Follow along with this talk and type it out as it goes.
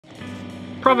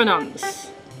Provenance,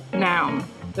 noun,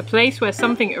 the place where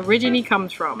something originally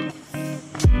comes from.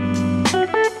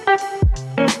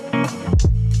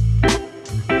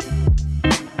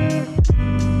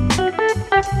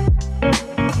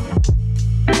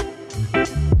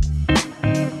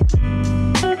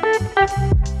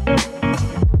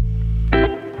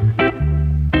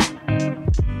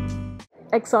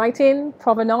 Exciting,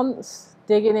 provenance,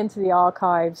 digging into the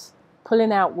archives,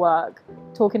 pulling out work,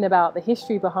 talking about the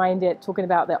history behind it, talking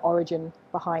about the origin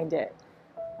behind it.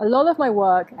 A lot of my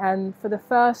work, and for the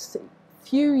first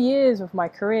few years of my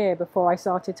career before I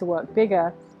started to work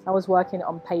bigger, I was working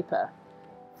on paper.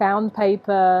 Found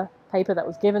paper, paper that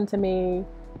was given to me,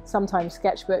 sometimes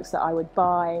sketchbooks that I would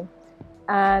buy.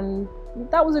 And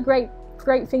that was a great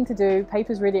thing to do.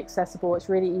 Paper's really accessible, it's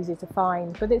really easy to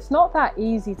find, but it's not that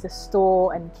easy to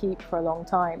store and keep for a long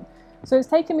time. So it's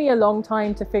taken me a long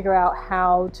time to figure out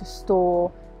how to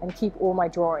store and keep all my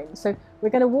drawings. So we're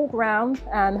going to walk around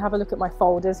and have a look at my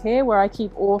folders here where I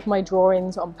keep all of my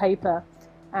drawings on paper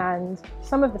and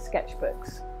some of the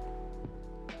sketchbooks.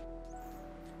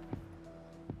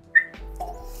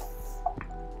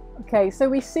 Okay, so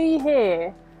we see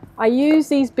here I use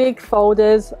these big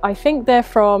folders. I think they're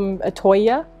from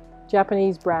Atoya,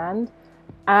 Japanese brand,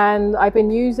 and I've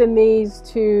been using these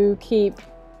to keep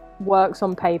works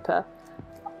on paper.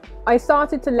 I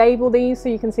started to label these so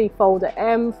you can see folder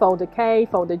M, folder K,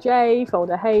 folder J,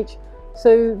 folder H.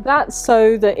 So that's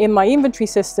so that in my inventory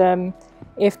system,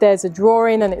 if there's a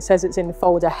drawing and it says it's in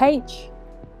folder H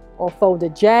or folder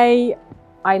J,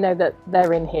 I know that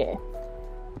they're in here.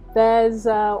 There's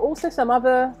also some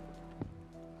other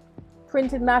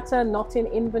printed matter not in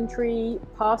inventory,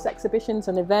 past exhibitions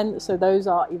and events, so those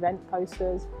are event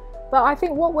posters. But I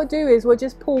think what we'll do is we'll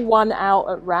just pull one out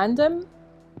at random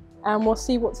and we'll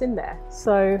see what's in there.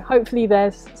 So hopefully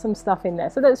there's some stuff in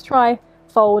there. So let's try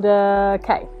folder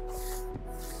K.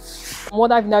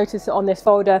 What I've noticed on this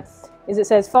folder is it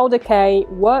says folder K,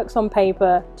 works on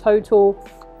paper, total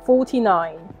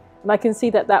 49. And I can see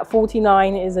that that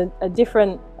 49 is a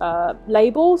different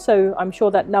label, so I'm sure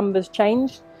that number's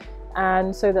changed,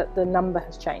 and so that the number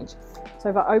has changed. So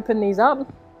if I open these up,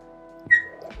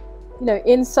 you know,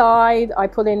 inside I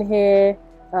put in here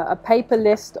a paper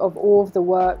list of all of the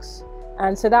works,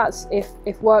 and so that's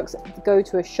if works go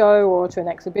to a show or to an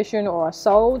exhibition or are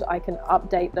sold, I can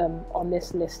update them on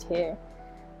this list here.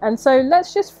 And so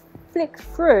let's just flick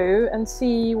through and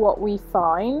see what we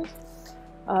find.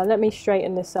 Let me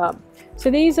straighten this up. So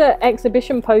these are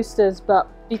exhibition posters, but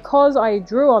because I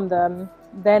drew on them,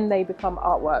 then they become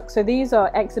artwork. So these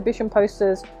are exhibition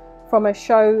posters from a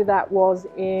show that was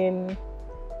in,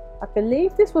 I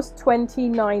believe this was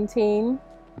 2019,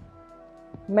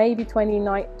 maybe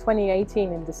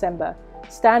 2018 in December.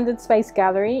 Standard Space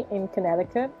Gallery in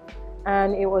Connecticut,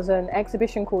 and it was an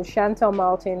exhibition called Shantell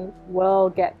Martin We'll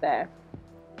Get There.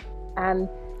 And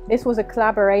this was a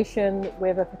collaboration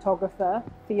with a photographer,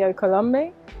 Theo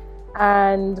Coulombe,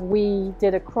 and we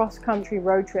did a cross-country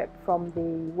road trip from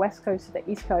the west coast to the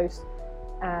east coast,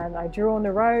 and I drew on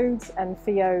the roads and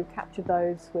Theo captured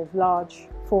those with large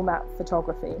format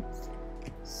photography.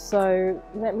 So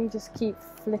let me just keep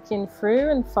flicking through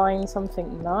and find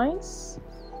something nice.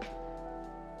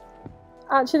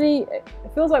 Actually, it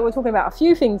feels like we're talking about a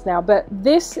few things now, but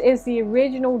this is the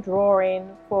original drawing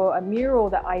for a mural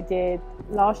that I did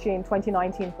last year in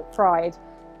 2019 for Pride,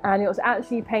 and it was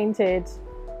actually painted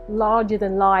larger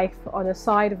than life on the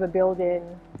side of a building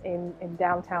in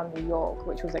downtown New York,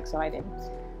 which was exciting.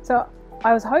 So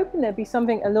I was hoping there'd be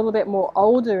something a little bit more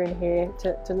older in here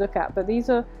to look at, but these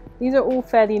are all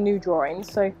fairly new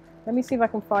drawings. So let me see if I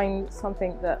can find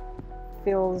something that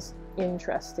feels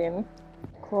interesting.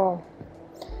 Cool.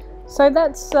 So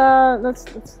let's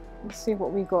see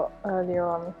what we got earlier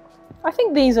on. I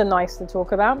think these are nice to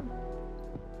talk about.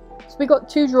 So we got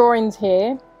two drawings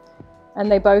here, and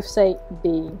they both say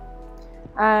B.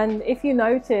 And if you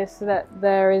notice that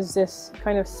there is this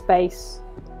kind of space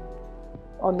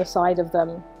on the side of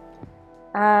them,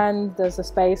 and there's a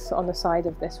space on the side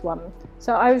of this one.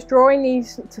 So I was drawing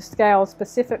these to scale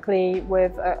specifically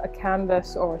with a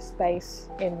canvas or a space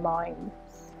in mind.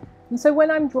 And so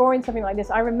when I'm drawing something like this,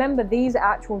 I remember these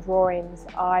actual drawings.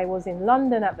 I was in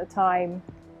London at the time,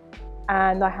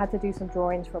 and I had to do some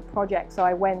drawings for a project. So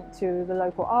I went to the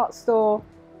local art store,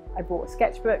 I bought a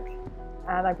sketchbook,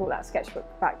 and I brought that sketchbook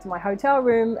back to my hotel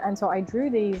room, and so I drew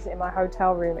these in my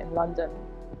hotel room in London.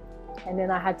 And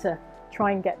then I had to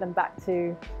try and get them back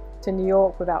to New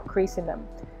York without creasing them.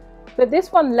 But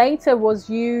this one later was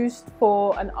used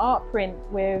for an art print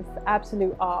with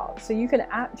Absolute Art. So you can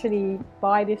actually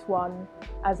buy this one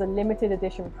as a limited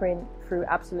edition print through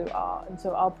Absolute Art. And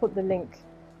so I'll put the link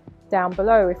down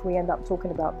below if we end up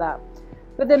talking about that.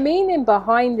 But the meaning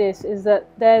behind this is that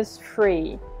there's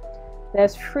three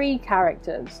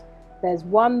characters. There's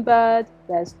one bird,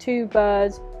 there's two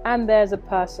birds, and there's a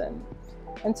person.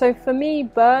 And so for me,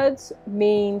 birds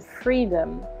mean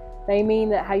freedom. They mean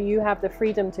that how you have the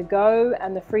freedom to go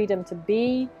and the freedom to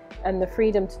be and the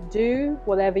freedom to do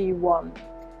whatever you want.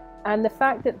 And the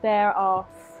fact that there are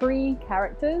three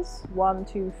characters, 1,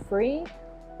 2, 3,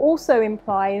 also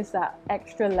implies that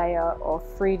extra layer of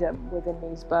freedom within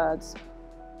these birds.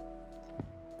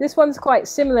 This one's quite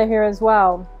similar here as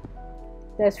well.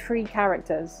 There's three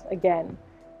characters again.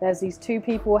 There's these two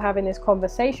people having this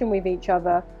conversation with each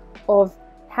other of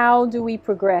how do we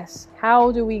progress?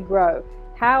 How do we grow?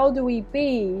 How do we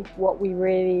be what we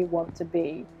really want to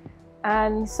be?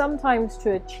 And sometimes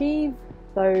to achieve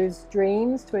those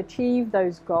dreams, to achieve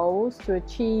those goals, to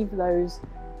achieve those,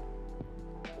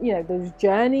 those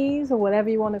journeys or whatever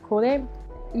you want to call it,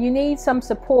 you need some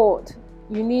support.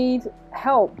 You need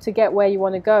help to get where you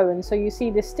want to go. And so you see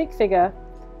this stick figure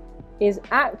is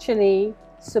actually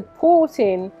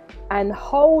supporting and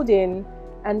holding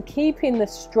and keeping the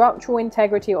structural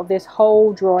integrity of this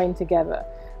whole drawing together.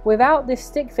 Without this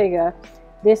stick figure,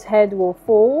 this head will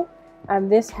fall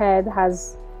and this head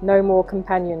has no more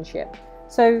companionship.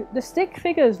 So the stick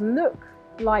figures look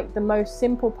like the most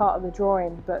simple part of the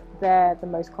drawing, but they're the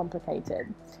most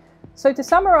complicated. So to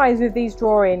summarize with these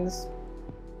drawings,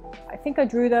 I think I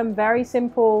drew them very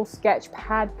simple sketch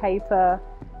pad paper.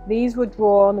 These were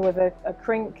drawn with a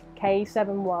Krink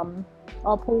K71.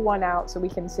 I'll pull one out so we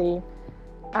can see.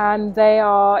 And they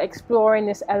are exploring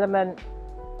this element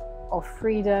of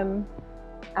freedom,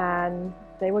 and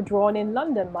they were drawn in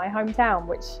London, my hometown,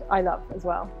 which I love as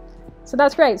well. So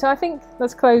that's great. So I think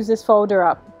let's close this folder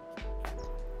up.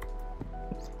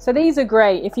 So these are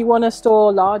great if you want to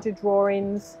store larger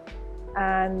drawings,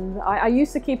 and I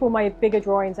used to keep all my bigger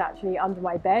drawings actually under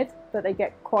my bed, but they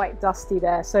get quite dusty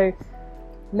there, so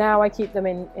now I keep them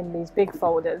in these big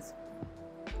folders.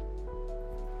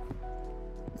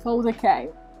 Folder K.